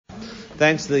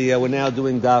Thanks to the, we're now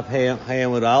doing Daf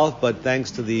Hayam with Aleph, but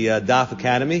thanks to the Daf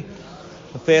Academy,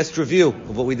 a fast review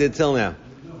of what we did till now.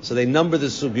 So they number the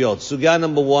sugyot. Sugya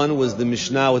number 1 was the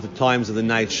Mishnah with the times of the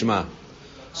night Shema.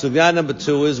 Sugya number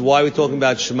 2 is why we're talking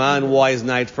about Shema and why is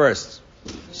night first.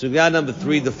 Sugya number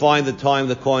 3 define the time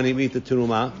the Kohanim eat the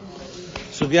Terumah.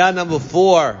 Sugya number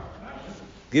 4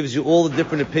 gives you all the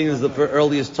different opinions of the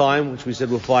earliest time, which we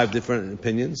said were 5 different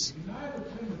opinions.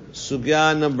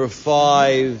 Sugya number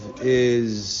 5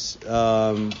 is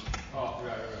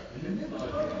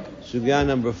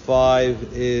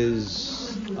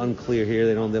unclear here.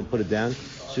 They don't put it down.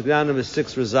 Sugya number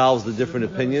 6 resolves the different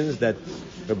opinions that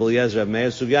Rabbi Eliezer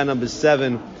made. Sugya number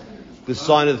 7, the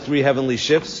sign of the 3 heavenly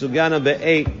shifts. Sugya number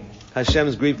 8,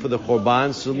 Hashem's grief for the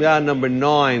Korban. Sugya number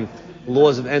 9,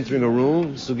 laws of entering a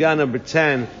room. Sugya number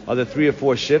 10 are the 3 or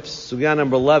 4 shifts. Sugya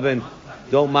number 11,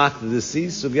 don't mock the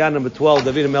deceased. Sugya number 12,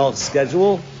 David HaMelech's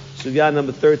schedule. Sugya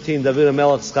number 13, David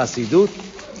HaMelech's Chasidut.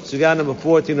 Sugya number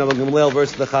 14, Rabbi Gamliel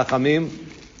versus the Chachamim.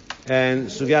 And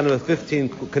Sugya number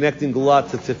 15, connecting Gulat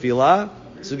to Tefillah.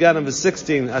 Sugya number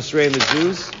 16, Ashrei and the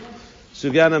Jews.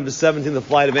 Sugya number 17, the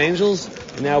flight of angels.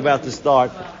 And now about to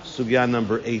start Sugya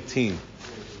number 18.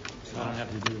 So I don't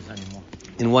have to do this anymore.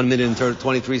 In 1 minute and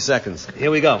 23 seconds. Here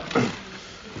we go.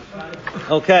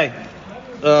 Okay.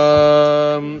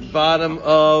 Bottom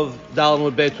of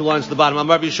Dalamud Beit, 2 lines to the bottom.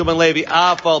 Amar B'Yishuban Levi,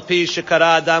 Afal Pi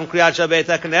Shekara Adam Kriyat Shema Beit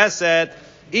HaKnesset.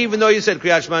 Even though you said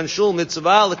Kriyat Shema and Shul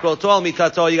Mitzvah L'Krol Torah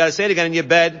Mitato, you got to say it again in your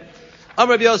bed.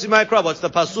 Amar Rabbi Yossi Ma'akrav. What's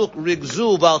the pasuk?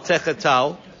 Rigzu Val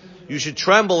Techetau. You should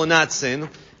tremble and not sin.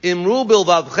 Imru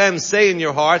Bilvavchem, say in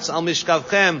your hearts. Al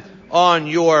Mishkavchem, on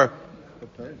your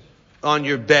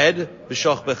bed.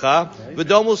 B'Shoch Becha.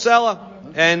 V'Domu Sela.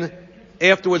 And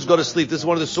afterwards go to sleep. This is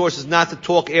one of the sources not to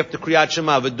talk after Kriyat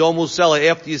Shema. V'Domu Sela,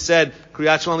 after you said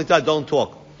Kriyat Shema Mitah, don't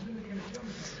talk.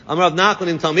 Amar Rav Nachman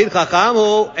in Talmid Chacham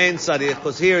Ein Tzarich,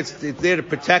 because here it's there to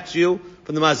protect you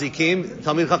from the Mazikim.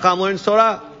 Talmid Chacham learns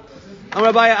Torah.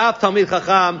 Amar Rabaya Av Talmid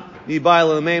Chacham Yibai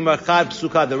L'Meim Chad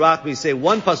Psuka Derachmi. Say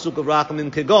one pasuk of Racham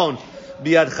in Kegon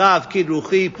Biyadchav Kid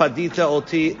Ruchi Padita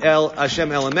Oti El Hashem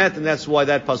Elamet, and that's why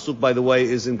that pasuk, by the way,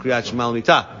 is in Kriyat Shema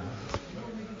Mitah.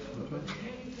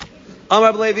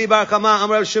 Amar Levi Bar Chama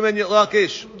Amar Shimon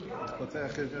Lakish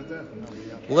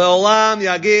Leolam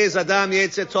Yagiz Adam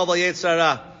Yetzet Tov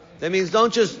Yetzara. That means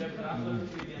don't just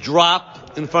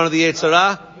drop in front of the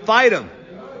Yetzara. Fight him.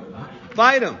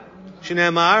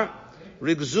 Shneimar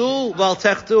Rigzu Val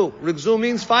Techtu. Rigzu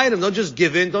means fight him. Don't just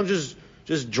give in. Don't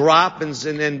just drop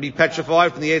and be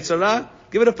petrified from the Yetzara.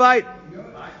 Give it a fight.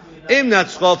 Im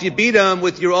Natzchol, if you beat him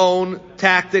with your own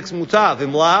tactics, mutav.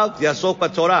 Im Lav Yasok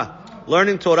B'Torah.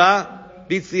 Learning Torah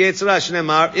beats the Yetzirah.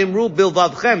 Shneimar Imru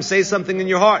Bilvavchem, say something in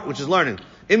your heart, which is learning.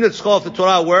 Im Netzchol, if the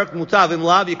Torah worked, mutav. Im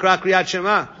Lav Yikra Kriyat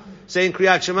Shema, saying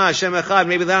Kriyat Shema Hashem Echad,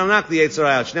 maybe that'll knock the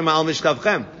Yetzirah out. Shneimar Al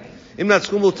Mishkavchem. Im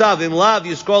Netzchol mutav. Im Lav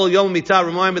Yiskrol Yom Mitah,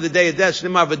 remind me of the day of death.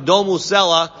 Shneimar V'Domu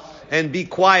Sela, and be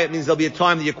quiet means there'll be a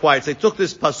time that you're quiet. So they took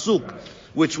this pasuk,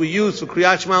 which we used for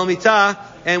Kriyat Shema Al Mitah,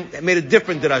 and made a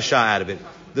different drasha out of it.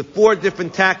 The 4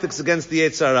 different tactics against the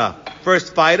Yetzirah.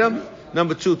 First, fight him.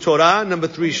 Number 2, Torah. Number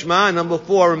 3, Shema. And number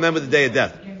 4, remember the day of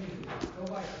death.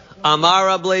 Amar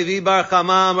Rab Levi Bar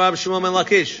Chama Amar Rab Shimon ben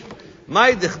Lakish.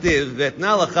 My dichtiv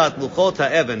ve'etna lachat luchot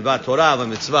ha'even va'torah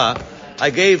va'mitzvah. I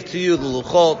gave to you the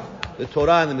luchot, the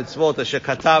Torah and the mitzvot asher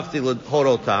katavti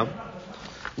l'horotam.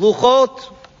 Luchot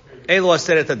elu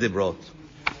aseret hadibrot.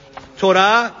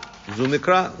 Torah zu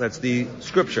mikra, that's the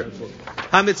scripture.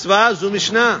 HaMitzvah zu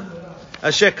mishnah.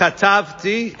 Asher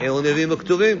katavti elu nevim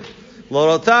u'ktuvim.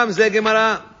 Lorotam ze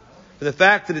Gemara. The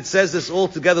fact that it says this all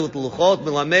together with the Luchot,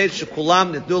 Melamed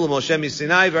shekulam nitnu l'Moshe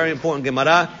miSinai, very important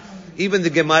Gemara. Even the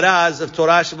Gemaras of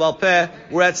Torah Shebal Peh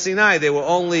were at Sinai. They were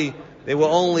only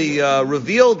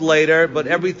revealed later, but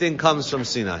everything comes from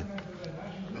Sinai.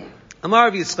 Amar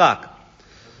Rav Yitzchak,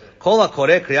 Kol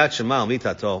hakoreh Kriyat Shema al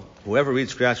mitato. Whoever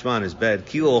reads Kriyat Shema on his bed,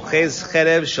 Kilo ochez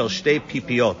cherev shel shtei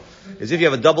pipiot, as if you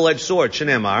have a double-edged sword.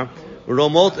 Shneimar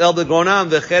Romot el begonam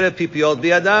vecherev pipiot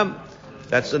biadam.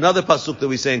 That's another pasuk that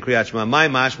we say in Kriyat Shema. My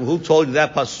mashma, who told you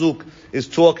that pasuk is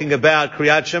talking about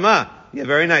Kriyat Shema? Yeah,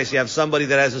 very nice. You have somebody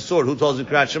that has a sword. Who told you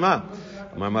Kriyat Shema?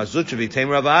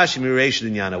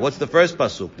 What's the first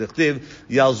pasuk?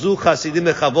 Yalzu chasidim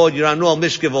echavod yiranu al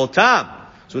mishkevotam.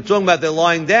 So we're talking about they're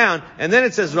lying down, and then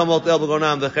it says Ramot el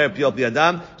begonam v'cher piot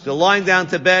biadam. So they're lying down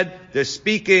to bed. They're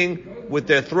speaking with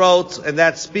their throats, and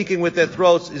that speaking with their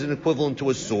throats is an equivalent to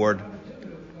a sword.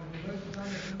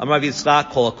 Amar Rav Yitzchak,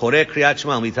 Kol hakoreh Kriyat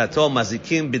Shema al mitato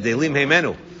mazikim b'delim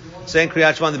heimenu. Saying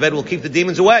Kriyat Shema on the bed will keep the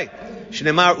demons away.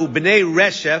 Shneimar ubnei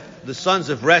Reshef, the sons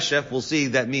of Reshef, we'll see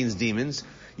that means demons.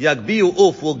 Yagbiu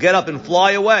uf, will get up and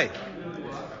fly away.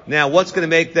 Now, what's going to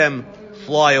make them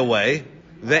fly away?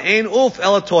 Ve'ein uf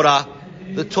ela Torah.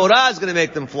 The Torah is going to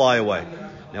make them fly away.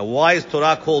 Now, why is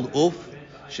Torah called uf?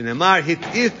 Shneimar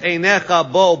hitif einecha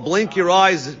bo, blink your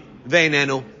eyes,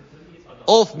 ve'einenu.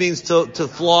 Uf means to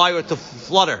fly or to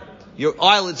flutter. Your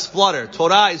eyelids flutter.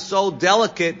 Torah is so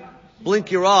delicate,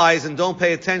 blink your eyes and don't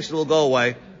pay attention, it will go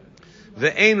away.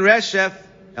 Ve'ein reshef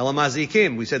ela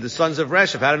mazikim. We said the sons of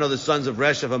Reshef. How do you know the sons of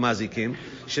Reshef are mazikim?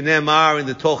 Shneimar in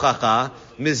the Tochacha.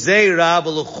 Mizei rav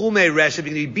uluchume Reshef.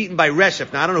 You're going to be beaten by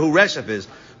Reshef. Now, I don't know who Reshef is,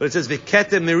 but it says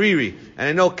V'ketev Meriri. And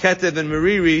I know Ketev and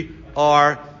Meriri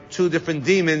are two different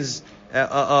demons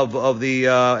of the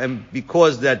and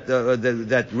because that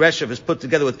Reshef is put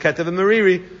together with Ketev and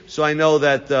Meriri, so I know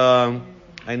that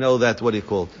what do you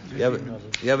call it?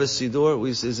 You have a Siddur?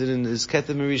 Is Ketev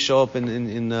and Meriri show up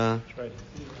in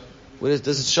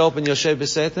does it show up in Yosef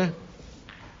Beseter?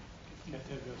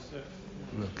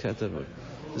 No, Ketev.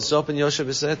 Does it show up in Yosef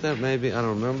Beseter? Maybe, I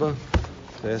don't remember.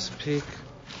 Last peek.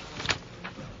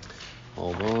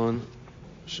 Hold on.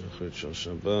 Shachrit Shal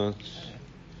Shabbat.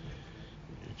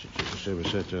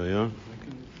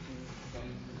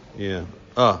 Yeah.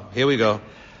 Oh, here we go.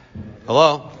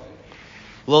 Hello.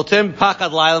 Lotem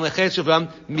pakad laila mecheshuvam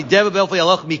midev belfei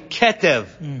aloch miketev.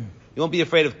 You won't be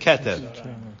afraid of Ketev.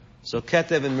 So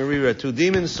Ketev and Meriri are two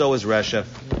demons. So is Reshef.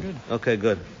 Okay,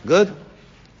 good. Good.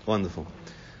 Wonderful.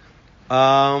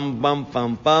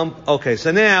 Okay,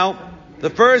 so now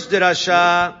the first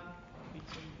drasha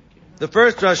of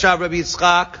Rabbi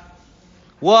Yitzchak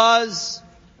was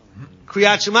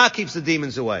Kriyat Shema keeps the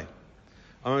demons away.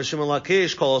 There's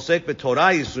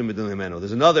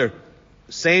another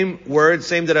same word,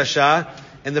 same drasha.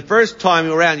 And the first time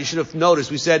around, you should have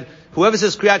noticed, we said, whoever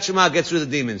says Kriyat Shema gets rid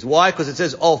of the demons. Why? Because it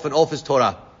says Of, and Of is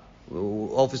Torah.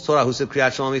 Of is Torah, who said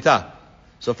Kriyat Shema Mitah.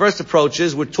 So first approach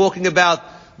is, we're talking about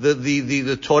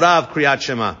the Torah of Kriyat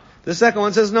Shema. The second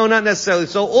one says, no, not necessarily.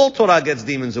 So all Torah gets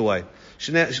demons away.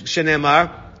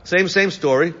 Shenemar, same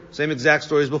story, same exact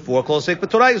story as before. Kol seik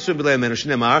b'Torah yisur b'lei amenu.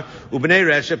 Shenemar, u'bnei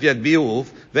reshef yagbiu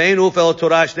uf, ve'ein uf el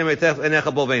Torah shneimar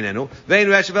enecha bo ve'einenu, ve'ein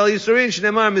reshef el yisurin,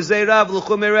 shenemar mizei rav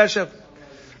l'chumei reshef.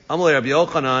 Amalei Rabbi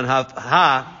Yochanan,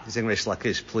 he's saying Reish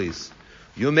Lakish, please.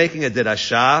 You're making a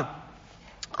derasha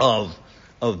of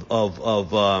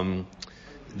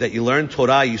that you learn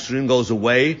Torah, Yisurin goes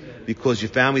away because you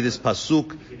found me this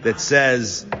pasuk that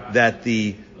says that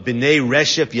the B'nei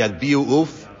Reshef Yagbiu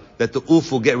Uf, that the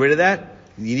Uf will get rid of that.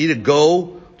 You need to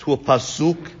go to a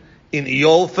pasuk in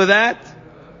Iyov for that.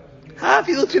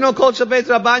 Every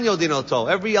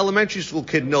elementary school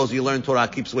kid knows you learn Torah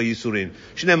keeps away Yisurin.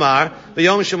 Shnemar,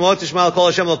 v'yom shemot tishmal kol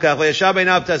Hashem lokach, v'yashar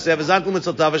beinav taseh, v'zant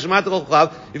l'mitzotav, v'shemat kol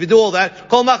chav. If you do all that,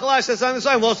 kol machalash tasam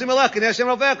v'sayim, v'osim elech, k'nei Hashem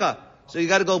rovecha. So you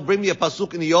got to go bring me a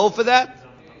pasuk in the Yov for that.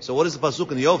 So what is the pasuk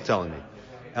in the Yov telling me?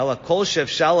 Ela kol shef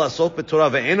shala asok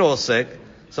b'Torah ve'eno osek.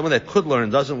 Someone that could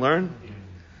learn doesn't learn.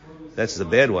 That's the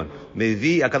bad one.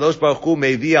 Mevi Akadosh Baruch Hu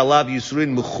mevi alav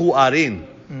yisurin mechuarin.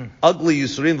 Ugly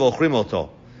yisurin v'ochrim oto.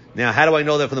 Now, how do I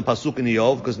know that from the pasuk in the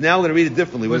Yov? Because now we're going to read it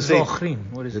differently. What is that?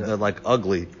 They're like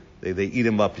ugly. They eat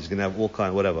him up. He's going to have all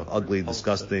kind, whatever, ugly,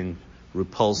 disgusting,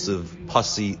 repulsive,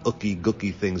 pussy,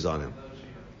 gooky things on him.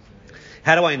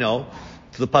 How do I know?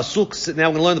 The pasuk, now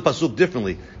we're going to learn the pasuk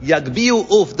differently. Yagbiu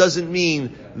uf doesn't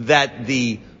mean that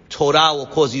the Torah will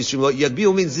cause Yisrael.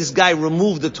 Yagbiu means this guy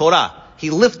removed the Torah. He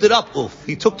lifted up uf.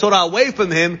 He took Torah away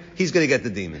from him. He's going to get the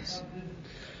demons.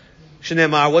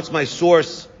 Shneimar, what's my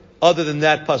source other than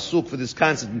that pasuk for this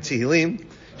concept in Tehillim?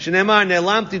 Shneimar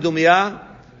ne'lamti dumiyah.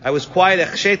 I was quiet.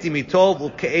 Echsheti mitov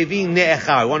u'ke'evi ne'echar.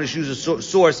 I want to use a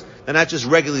source that not just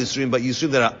regular Yisrael, but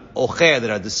Yisrael that are ocher, that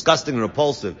are disgusting and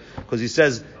repulsive. Because he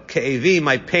says, ke'evi,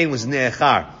 my pain was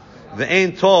ne'echar.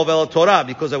 Ve'ein tov el Torah,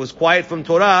 because I was quiet from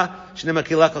Torah. Shneimar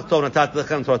ki lekach tov natat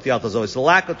lechem Torah tiyal tazo. It's the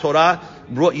lack of Torah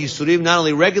brought Yisrael, not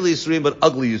only regular Yisrael, but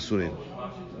ugly Yisrael.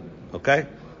 Okay?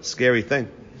 Scary thing.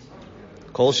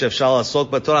 Kol shef shal asok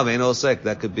b'Torah ve'ein osek.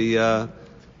 That could be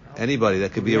anybody.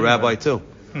 That could be a rabbi too.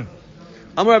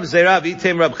 Amar Rab Zera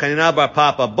v'item Rab Chanina bar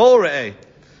Papa bo re'eh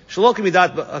shelo ki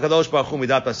midat HaKadosh Baruch Hu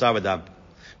midat basar v'dam.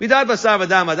 Midat basar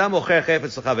v'dam adam ocher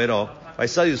chefetz l'chavero. If I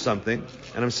sell you something,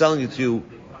 and I'm selling it to you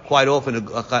quite often,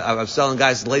 I'm selling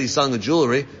guys, the lady's selling the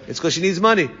jewelry, it's because she needs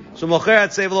money. So mocher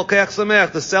atzei v'lokeach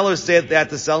sameach. The sellers say they have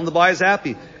to sell and the buyer's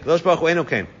happy. Kadosh Baruch Hu eno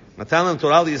came. Natan lem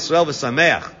Torah l'Yisrael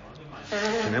v'sameach.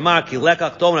 Shneimar ki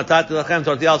lekach tov natati lechem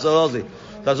Torah tiyal tzalozi.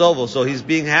 So he's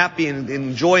being happy and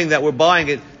enjoying that we're buying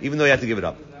it, even though he had to give it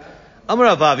up. Amar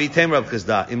Avavi, Tem Rav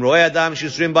Chizda. Im ro'eh adam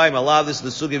shusrim b'ayim. Allah, this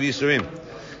is the sugi of Yisurim.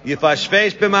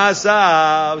 Yifashfesh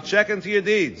b'ma'asav. Check into your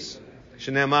deeds.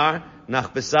 Shneimar,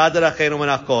 nach besad rachenu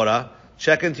menach kora.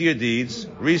 Check into your deeds.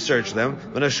 Research them.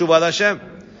 V'nashuv ad Hashem.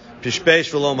 Pishpesh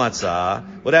v'lo matzah.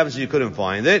 What happens if you couldn't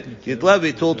find it? Yitlev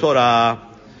bitul Torah.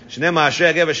 Shnema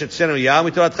ashrei hagever shetzenu yah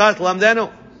mitoratcha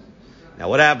tlamdenu. Now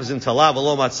what happens in Talah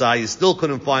v'lo matzah? You still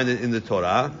couldn't find it in the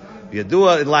Torah.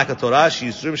 Yadua in lack of Torah, she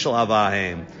yisrim shel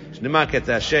avahem. Shnema ket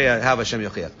asher have Hashem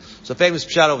yochiach. So famous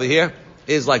pshat over here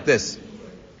is like this.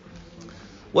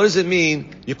 What does it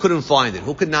mean you couldn't find it?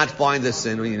 Who could not find the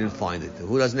sin when you didn't find it?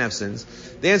 Who doesn't have sins?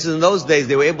 The answer is in those days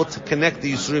they were able to connect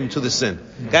the Yisurim to the sin.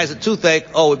 Guys, a toothache,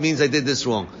 oh, it means I did this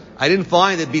wrong. I didn't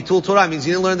find it, Bitul Torah, means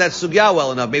you didn't learn that sugya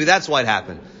well enough. Maybe that's why it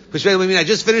happened. Because I mean, I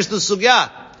just finished the sugya.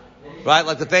 Right?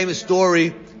 Like the famous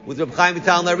story with Reb Chaim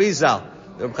Vital and Arizal.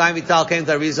 Reb Chaim Vital came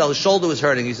to Arizal, his shoulder was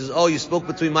hurting. He says, oh, you spoke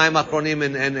between Mayim Achronim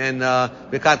and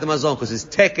Birkat HaMazon, because it's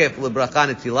tekef lebracha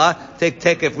netilah. Take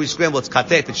tekef, we scramble, it's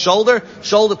katef, it's shoulder.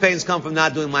 Shoulder pains come from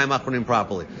not doing Mayim Achronim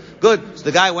properly. Good. So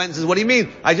the guy went and says, what do you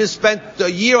mean? I just spent a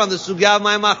year on the sugya of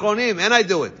Mayim Achronim, and I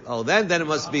do it. Oh, then it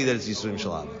must be that it's Yisurim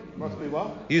Shalava. Must be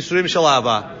what? Yisurim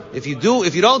Shalava. If you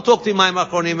don't talk to Mayim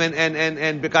Achronim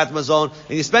and Birkat HaMazon,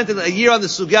 and you spent a year on the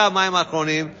sugya of Mayim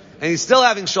Achronim, and he's still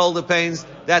having shoulder pains,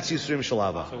 that's Yisurim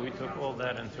Shalava. So we took all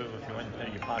that into, if you went into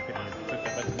your pocket and you took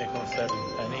a nickel instead of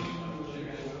a penny.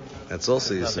 That's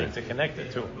also Yisurim. Nothing to connect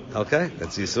it to. Okay,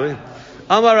 that's Yisurim.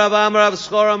 Amar Rav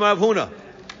Schor, Amar Rav Huna.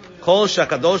 Kol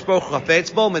shakadosh baruch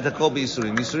chafetz bo metakol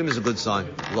b'Yisurim. Yisurim is a good sign.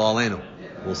 Lo aleinu.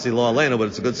 We'll see lo aleinu, but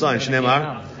it's a good sign.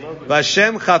 Shneimar.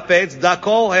 Vashem chafetz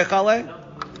dakol hechale.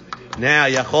 Now,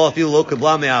 yachol, if you look,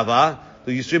 bla me'ava,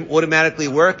 the Yisurim automatically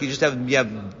work. You have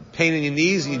pain in your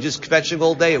knees and you're just fetching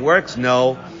all day, it works?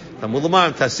 No. We compare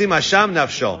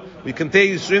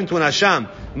Yisurim to an Asham.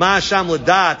 Ma Asham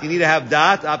l'dat, you need to have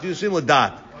dat, after Yisurim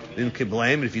l'dat. Then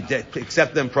kiblaim, if you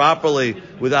accept them properly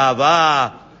with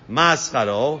Ava,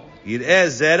 Mascharo, Yir'eh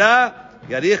Zera,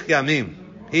 Yarich Yamim.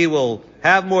 He will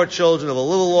have more children, of a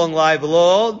little long life,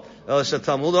 Lord, he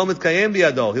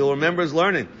will remember his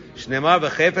learning. Shneimar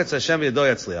v'chefetz Hashem v'yado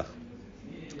yatzliach.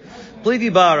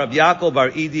 Pligi bar Rab Yaakov bar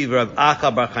Idi Rab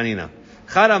Acha bar Chanina.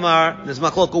 Chad Amar, there's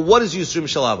machlokah, what is Yisurim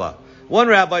Shalava? One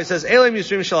rabbi says, Elim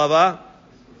Yisurim Shalava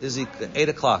is 8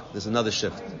 o'clock. There's another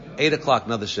shift. 8 o'clock,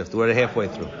 another shift. We're halfway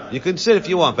through. You can sit if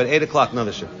you want, but 8 o'clock,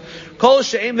 another shift. Kol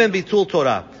she'em ben bitul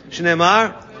Torah.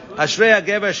 Shneimar, Ashrei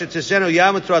HaGever shetisenu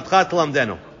yam Toratcha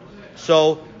tlamdenu.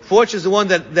 So, fortunate is the one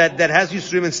that has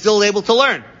Yisurim and still able to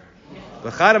learn.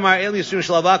 Chad Amar, Elim Yisurim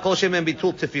Shalava, Kol she'em ben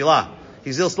bitul tefillah.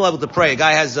 He's still able to pray. A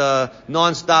guy has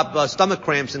non-stop stomach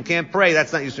cramps and can't pray.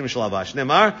 That's not Yisurim Shalava.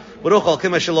 Shneimar, Baruch al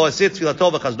kima shelo asit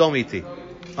tfilato v'chazdom iti.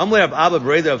 Amle Rab Abba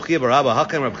Bereder Rav Chia bar Abba.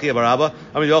 Hakam Rab Chia bar Abba.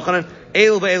 Amar Yochanan,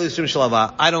 Elu ve'elu Yisurim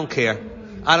Shalava. I don't care.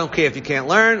 I don't care if you can't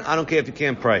learn. I don't care if you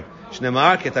can't pray.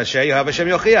 Shneimar, ketasher you have Hashem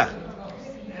yochiach.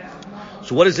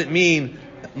 So what does it mean?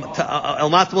 El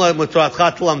matmul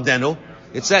mutoratcha tlamdenu.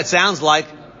 It sounds like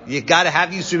you got to have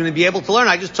Yisurim and be able to learn.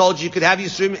 I just told you could have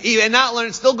Yisurim and not learn.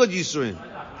 It's still good Yisurim.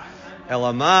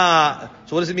 Elama.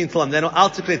 So what does it mean Tlamdenu? I'll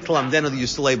take Tlamdenu that you're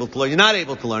still able to learn. You're not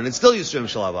able to learn. It's still Yisurim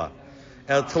Shalava.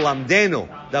 El Tlamdenu.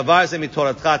 Davar zemi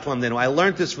Toratcha Tlamdenu. I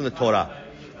learned this from the Torah.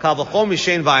 Kal v'chol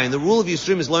mishein vayin. The rule of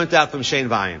Yisurim is learned out from shein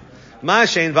vayin. Ma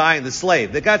shein vayin, the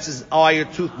slave. The guy says, oh, your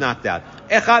tooth knocked out.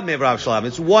 Echad mevrav Shalava.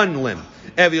 It's one limb.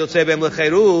 Evi yotzei b'em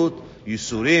lecherut.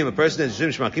 Yisurim. A person that's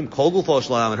Yisurim Shmakim kol gufo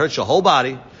Shalava. It hurts your whole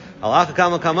body. Alach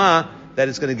kama kama, that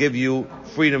it's going to give you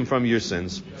freedom from your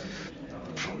sins.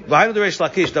 V'hainu d'reish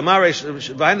lakish,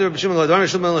 v'hainu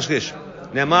d'reish lakish,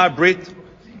 ne'amar brit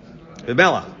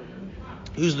b'melach.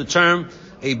 Use the term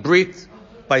a brit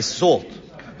by salt.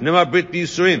 Ne'amar brit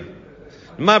b'yisurim.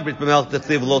 Ne'amar brit b'melach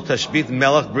t'chliv lo tashbit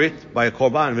melach brit by a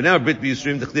korban. Ne'amar brit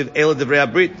b'yisurim t'chliv ela devrei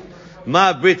brit.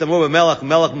 Ma brit amor b'melach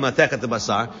melach m'matekat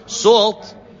basar.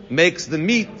 Salt makes the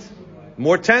meat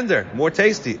more tender, more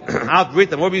tasty.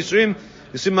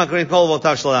 It's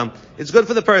good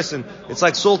for the person. It's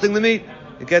like salting the meat.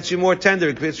 It gets you more tender.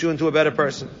 It gets you into a better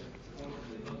person.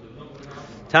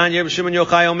 Tanya Shimon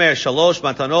Yochai Omer, Shalosh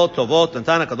Matanot Tovot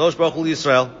Natan HaKadosh Baruch Hu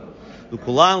Yisrael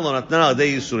U'kulan Lo Natnan Al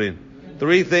Dei Yisurim.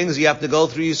 3 things you have to go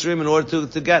through Yisurim in order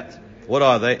to get. What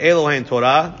are they? Elohein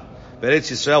Torah,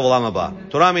 Beretz Yisrael V'Olam Haba.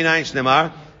 Torah Minayin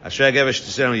Shnemar, Ashrei HaGever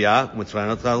Shetisenu Yah,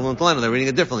 U'mitzvayinot Chazon Talenu. They're reading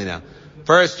it differently now.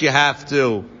 First, you have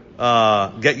to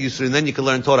get Yisurim, and then you can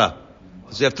learn Torah.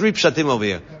 So you have 3 pshatim over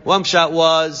here. One pshat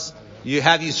was you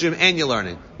have Yisurim and you're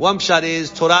learning. One pshat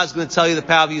is Torah is going to tell you the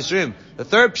power of Yisurim. The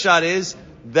third pshat is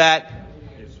that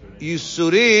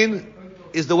Yisurim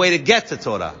is the way to get to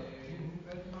Torah.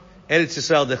 Eretz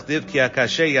Yisrael dechtiv ki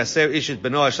akasher yaser ishit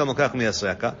beno Hashem lokach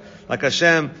miyasreka. Like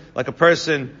Hashem, like a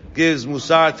person gives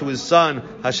musar to his son,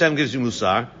 Hashem gives you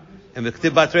musar. And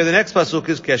the next pasuk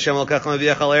is Ki Hashem lokach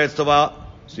meviach al eretz tova.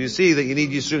 So you see that you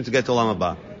need Yisurim to get to Olam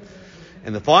Haba.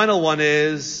 And the final one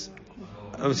is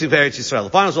see Eretz Yisrael. The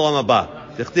final is Olam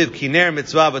Haba. Dichtiv kiner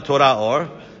mitzvah v'torah or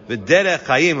v'derech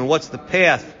chayim, and what's the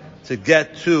path to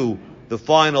get to the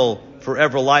final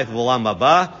forever life of Olam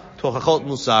Haba? Tochachot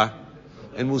Musar.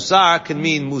 And Musar can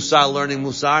mean Musar, learning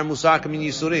Musar, and Musar can mean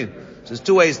Yisurin. So there's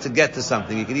two ways to get to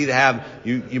something. You can either have,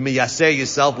 you meyaseh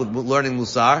yourself with learning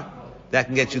Musar, that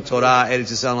can get you Torah,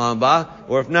 Eretz Yisrael, Olam Haba,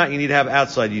 or if not, you need to have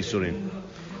outside Yisurin.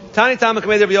 Tani Tama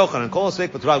Kamed Rabbi Yochanan, Kol Osvek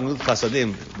B'Torah Gemilut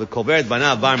Chasadim, V'Koveret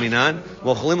Banav Bar Minan,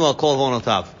 V'Ochalim Lo Kol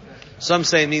Vonotav. Some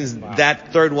say it means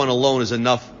that third one alone is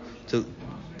enough to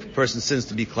person's sins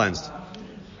to be cleansed.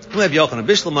 Rabbi Yochanan,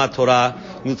 Bishlamah Torah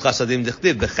Gemilut Chasadim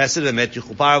Dichtiv, B'Chesed V'Met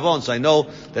Yichupar Avon. So I know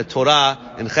that Torah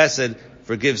and Chesed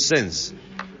forgive sins.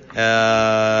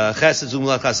 Chesed zu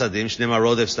Gemilut Chasadim, Shnei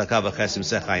Rodef Staka V'Chesim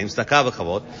Sechayim, Staka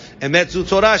V'Chavot, Emet zu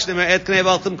Torah, Shnei Et Knei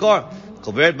Val Timkor.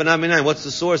 What's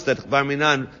the source that Bar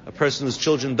Minan, a person whose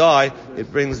children die,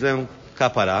 it brings them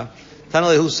kapara?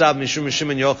 Tanale Husab Mishum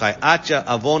Mishim and Yochai. Acha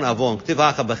Avon Avon. Ktiv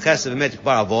Hacha B'Chesed V'Met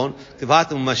Yikbar Avon. Ktiv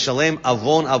Hatem Mashalem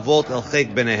Avon Avot El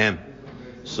Chek Benehem.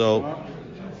 So,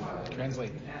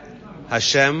 Translate.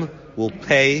 Hashem will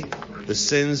pay the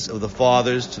sins of the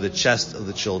fathers to the chest of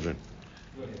the children.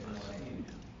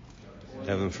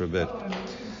 Heaven forbid.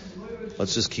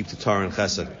 Let's just keep the Torah and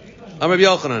Chesed. Rabbi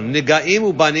Yochanan,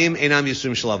 Nigaim ubanim einam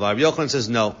yisurim shalava. Rabbi Yochanan says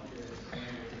no.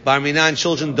 Bar Minan,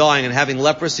 children dying and having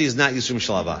leprosy is not yisurim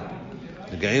shalava.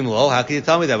 Nigaim lo, how can you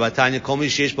tell me that? Vatanya kol mi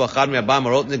sheish bo achad mi'abam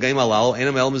marot nigaim alal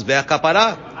einam el mizbeach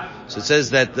kapara. So it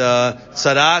says that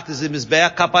tzarat is a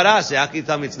mizbeach kapara. So how can you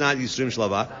tell me it's not yisurim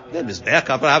shalava? Then mizbeach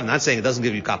kapara. I'm not saying it doesn't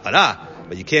give you kapara,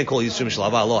 but you can't call it yisurim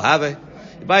shalava. Lo have it.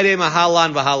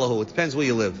 It depends where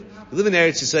you live. You live in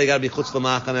Eretz Yisrael, you got to be chutz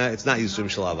l'machana. It's not Yisurim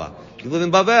Shalava. If you live in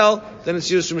Bavel, then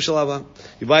it's Yisurim Shalava.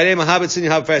 You buy a mahabit sin, you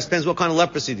have first. Depends what kind of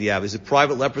leprosy do you have. Is it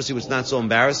private leprosy, which is not so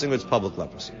embarrassing, or it's public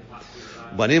leprosy?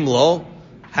 Banim lo,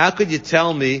 how could you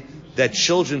tell me that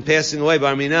children passing away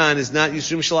Bar Minan is not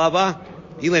Yisurim Shalava?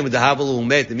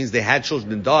 That means they had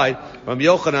children and died. Rabbi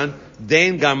Yochanan,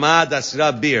 Dain Garma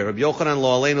Dasira Bir. Rabbi Yochanan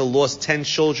Lo Aleinu lost 10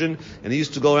 children, and he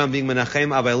used to go around being Menachem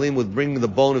Abaylim with bringing the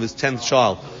bone of his 10th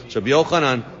child. So Rabbi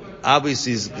Yochanan,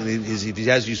 obviously, if he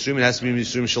has Yisurim, it has to be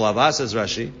Yisurim Shalava, says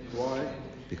Rashi. Why?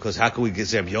 Because how can we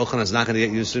say Rabbi Yochanan is not going to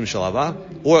get Yisurim Shalava?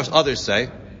 Or others say,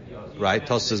 right?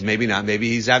 Tosfos says maybe not. Maybe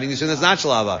he's having Yisurim that's not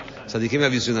Shalava. So he can't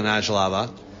have Yisurim that's not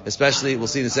Shalava. Especially, we'll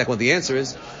see in a second what the answer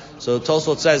is. So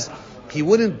Tosfos says he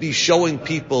wouldn't be showing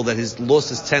people that he's lost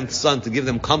his 10th son to give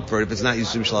them comfort if it's not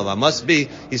Yisurim Shalava. Must be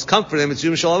he's comforting them. It's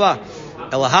Yisurim Shalava.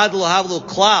 Elahad lo havlu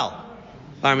klal.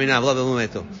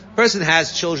 Person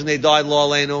has children, they died, lo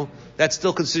aleinu, that's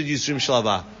still considered Yisurim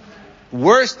Shalava.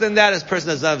 Worse than that is a person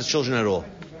does not have children at all.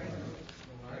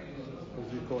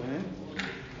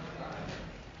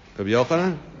 Rabbi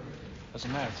Yochanan?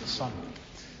 Doesn't matter, it's a son.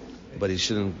 But he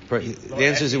shouldn't, the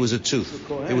answer is it was a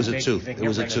tooth. It was a tooth. It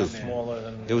was a tooth.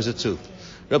 It was a tooth.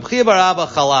 Rabbi Chia bar Abba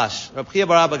chalash. Rabbi Chia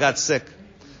bar Abba got sick.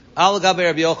 Al gabe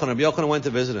Rabbi Yochanan. Rabbi Yochanan went to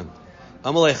visit him.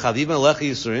 Amalei chavivim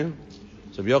lechi Yisurim.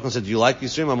 So Rabbi Yochanan said, do you like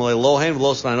Yisurim? Amalei lo hein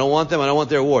v'lo slan. I don't want them. I don't want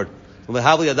their award. Amalei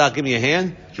havli yadah, give me a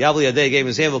hand. Yavli yadah gave him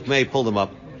his hand. V'kmei pulled him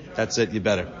up. That's it. You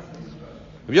better.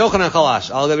 Rabbi Yochanan chalash.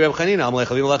 Al gabe Rabbi Chanina. Amalei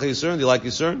chavivim lechi Yisurim. Do you like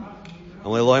Yisurim?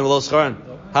 Amalei lo hein v'lo slan.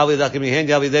 Havli yadah, give me a hand.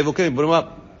 Yavli yadah v'kmei put him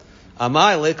up.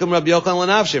 Amai leikum Rabbi Yochanan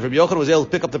l'nafshe. Rabbi Yochanan was able to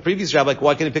pick up the previous rabbi.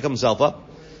 Why can't he pick himself up?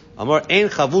 Amar ein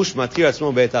chavush matir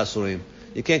atzmo beit asurim.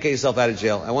 You can't get yourself out of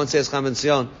jail. I once asked Chaim Ben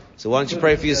Zion, so why don't you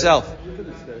pray for yourself?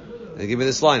 And give me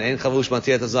this line: ein chavush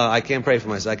matir atzmo. I can't pray for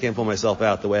myself. I can't pull myself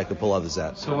out the way I could pull others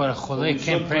out. So what, a chole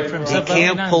can't pray for himself? He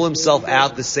can't pull himself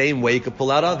out the same way he could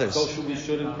pull out others. So we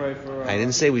shouldn't pray for. I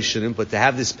didn't say we shouldn't, but to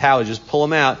have this power, just pull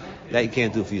him out. That you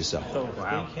can't do for yourself. So if they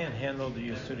can't handle the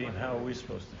Yisurim, how are we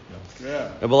supposed to feel?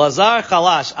 Yeah. Rabbi Lazar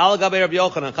Chalash, Al Gabe Rabbi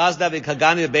Yochanan, Chazdav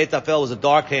Kagani Beit Afel was a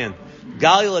dark hand.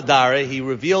 Gali Ladare, he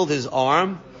revealed his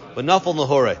arm, but Nafal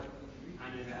Nahore.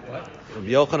 Rabbi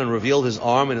Yochanan revealed his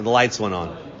arm and the lights went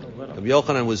on. Rabbi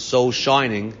Yochanan was so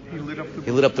shining, he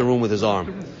lit up the room with his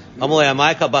arm. Amalei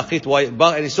Amaika Bachit,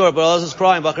 and he saw Rabbi Lazar's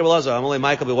crying, Bachir Lazar. Amalei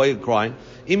Amaika, why are you crying?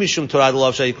 Imishum Torah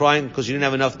Delav, are you crying because you didn't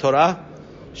have enough Torah?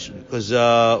 Because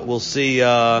we'll see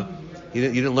you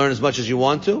didn't learn as much as you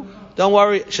want to. Don't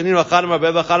worry. It's not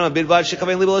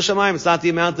the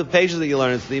amount of pages that you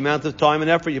learn, it's the amount of time and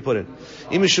effort you put in.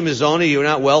 Imishum izoni, you're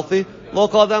not wealthy.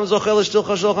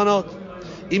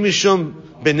 Imishum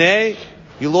b'nei,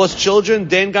 you lost children.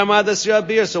 Den gamad asira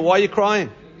bir, so why are you crying?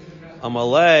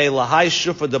 Amalei lahai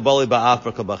shufa dabali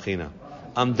ba'afrika bachina.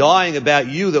 I'm dying about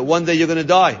you, that one day you're going to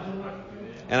die.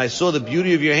 And I saw the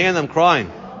beauty of your hand, I'm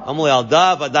crying.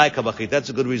 That's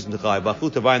a good reason to cry.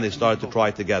 And they started to cry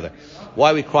together.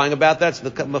 Why are we crying about that? So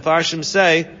the Mefarshim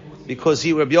say because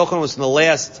Rabbi Yochanan was the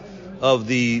last of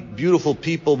the beautiful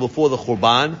people before the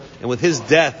Churban, and with his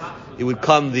death, it would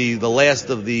come the last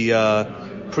of the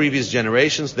previous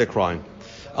generations. They're crying.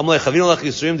 Amalei Chavinu Lech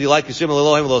Yisraelim. Do you like Yisraelim?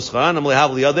 Elohim Lo Scharan. Amalei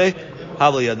Havli Yadeh.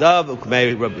 Havli Yadav.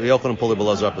 May Rabbi Yochanan pull the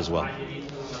Belazar up as well.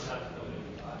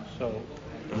 So,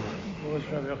 what was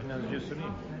Rabbi Yochanan's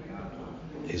Yisraelim?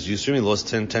 His Yisraelim lost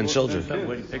 10 children.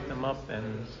 When he picked them up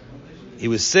and... He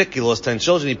was sick. He lost 10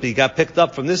 children. He got picked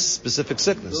up from this specific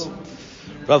sickness.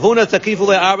 Rav Huna Takifu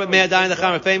le'arba me'adayin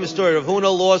l'cham. Famous story. Rav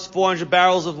Huna lost 400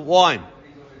 barrels of wine.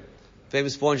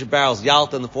 Famous 400 barrels.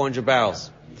 Yalta and the 400 barrels.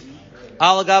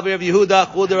 Al Gabi Rav Yehuda,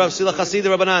 Chuda Rav Sila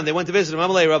Chasida Rabbanan. They went to visit him.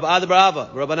 Amalei Rav Ada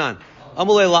Barava Rabbanan.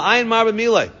 Amalei la'ayin marba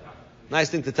milei. Nice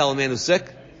thing to tell a man who's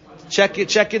sick. Check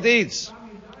your deeds.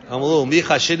 Amalu mi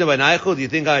chashida b'naychud. Do you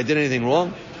think I did anything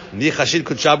wrong? Mi chashid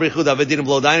kutshabrichud avedin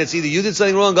blow down. It's either you did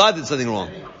something wrong, God did something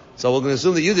wrong. So we're going to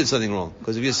assume that you did something wrong,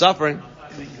 because if you're suffering,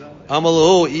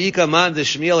 Amalu ika man de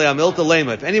shmiel amilta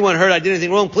lema. If anyone heard I did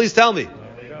anything wrong, please tell me.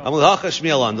 Amalu hacha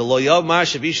shmielan. The lo yav mar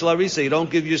shavish larisa. You don't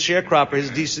give your sharecropper his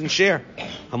decent share.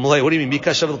 Amalu, what do you mean? Mika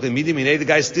shavel k'midim. You know the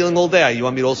guy's stealing all day. You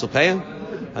want me to also pay him?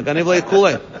 Aganev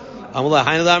le'kulei. Amalu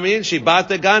hainu da'amrin. She bat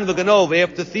the gan v'ganov.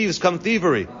 After thieves come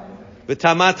thievery.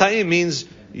 V'tamata'im means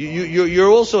you're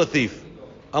also a thief.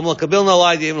 I'm going to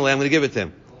give it to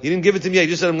him. He didn't give it to me yet. He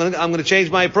just said, I'm going to change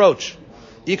my approach.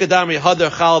 The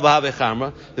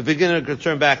beginner could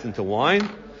turn back into wine.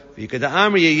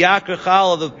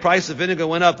 The price of vinegar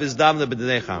went up. Is Tana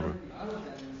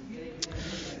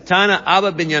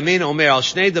Abba Binyamin Omer al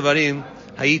Shnei Devarim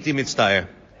Hayiti Mitztayer.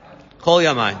 Kol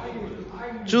Yamai.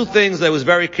 Two things I was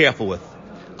very careful with.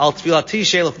 Al Tfilati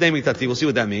Shel Lefnei Mitati. We'll see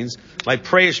what that means. My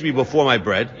prayer should be before my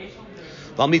bread.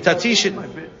 Val Mitati should...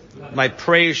 My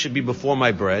prayer should be before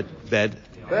my bed. Bed.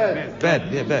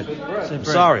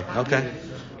 Sorry. Okay.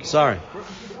 Sorry.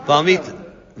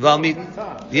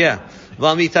 Yeah.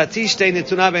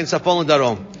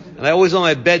 And I always want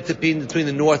my bed to be between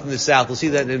the north and the south. We'll see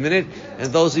that in a minute.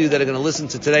 And those of you that are going to listen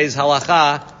to today's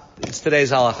halakha, it's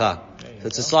today's halakha. So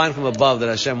it's a sign from above that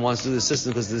Hashem wants to do the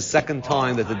system, because it's the second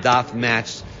time that the daf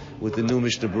matched with the new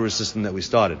Mishnah Berurah system that we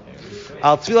started.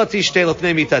 Al tfilati shtei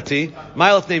lefnei mitati. My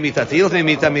lefnei mitati. Lefnei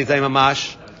mitati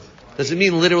mamash. Does it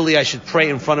mean literally I should pray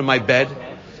in front of my bed?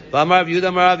 V'amar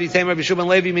Yehuda Marav Yitem Rabbi Shimon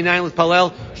Levi minayin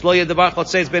l'palel shlo yedavar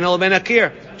chotzeis ben elo ben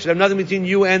akir. Should have nothing between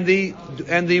you and the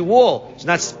wall. He's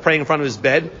not praying in front of his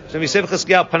bed. So Misev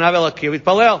Chazkiah panav el akir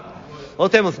v'palel.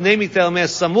 Lotem lefnei mitel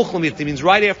me'as samuch l'miti means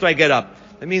right after I get up.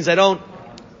 That means I don't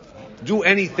do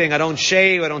anything. I don't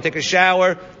shave. I don't take a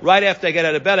shower. Right after I get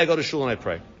out of bed, I go to shul and I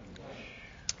pray.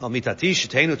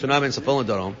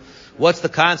 What's the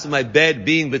concept of my bed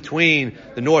being between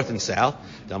the north and south?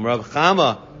 If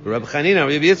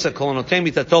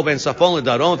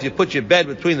you put your bed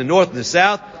between the north and the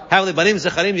south,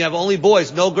 you have only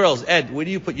boys, no girls. Ed, where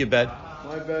do you put your bed?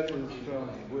 My bed is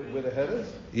where the head is?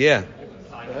 Yeah.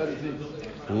 The head is east.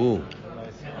 Ooh.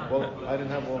 Well, I didn't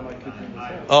have all my kids in the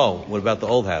house. Oh, what about the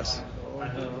old house?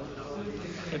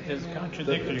 It is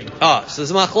contradictory. So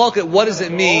this machloket, what does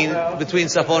it mean between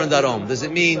Safon and Darom? Does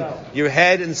it mean your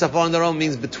head and Safon and Darom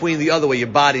means between the other way, your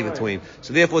body between?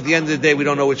 So therefore, at the end of the day, we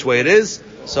don't know which way it is.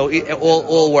 So it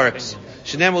all works.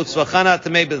 If you're in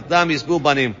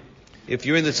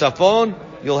the Safon,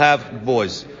 you'll have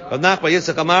boys.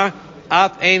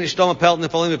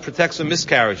 It protects from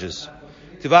miscarriages.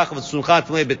 Use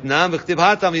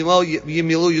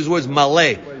words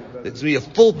malay. It's going to be a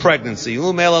full pregnancy.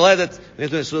 So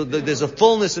there's a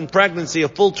fullness in pregnancy, a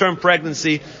full-term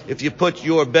pregnancy, if you put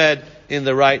your bed in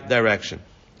the right direction.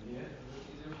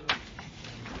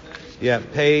 Yeah,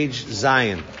 page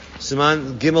Zion.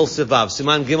 Siman Gimel Sivav.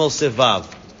 Siman Gimel Sivav.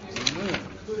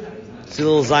 See the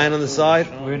little Zion on the side?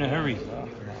 We're in a hurry.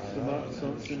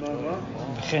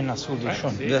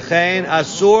 V'chein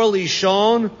asur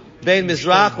lishon bein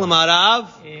mizrach l'marav.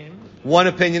 One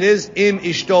opinion is im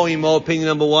ishto imo. Opinion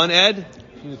number one, Ed.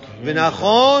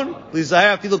 V'nachon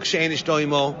lizaher afilu k'shein ishto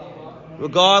imo.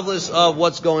 Regardless of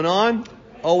what's going on,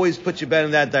 always put your bed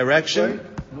in that direction.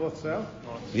 North south.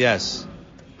 Yes.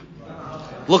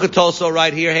 Look at Toso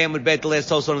right here. Hamad Bet, the last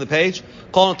Toso on the page.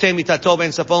 Kol notem mitato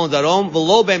ben safon l'darom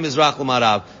v'lo ben mizrach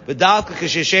l'marav. V'davka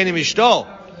k'sheshenim ishto.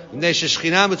 The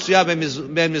Shekhinah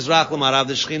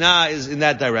is in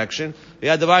that direction.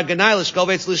 Even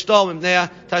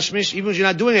if you're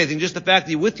not doing anything, just the fact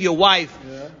that you're with your wife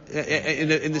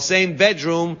in the same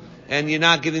bedroom and you're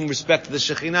not giving respect to the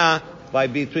Shekhinah by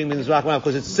between Mizrach and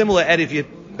because it's similar, Ed, if you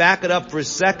back it up for a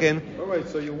second. All right,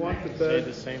 so you want the bed say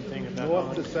the same thing about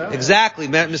north to south? Exactly,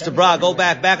 Mr. Bra. Go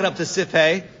back it up to Sif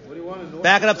Hay. What do you want?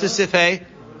 Back it up to Sif Hay.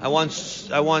 I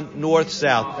want north,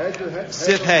 south.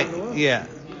 Sif hey, north? yeah.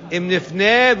 Im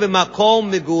nifneh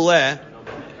b'makom miguleh.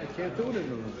 I can't do it in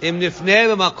the room. Im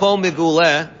nifneh b'makom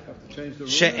miguleh. Have to change the room.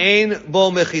 She'ein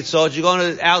bo mechitzot. You're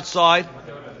going to outside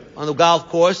on the golf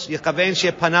course. Yechaven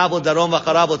she'panav l'darom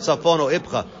v'acharav l'tzafon o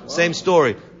ipcha. Same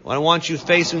story. I want you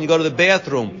facing when you go to the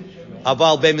bathroom.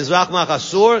 Aval be'mizrach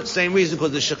machasur. Same reason,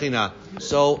 because the Shekhinah.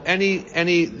 So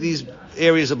these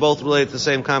areas are both related to the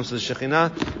same concept of the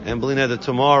Shekhinah. And believe that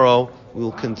tomorrow we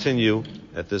will continue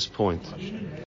at this point.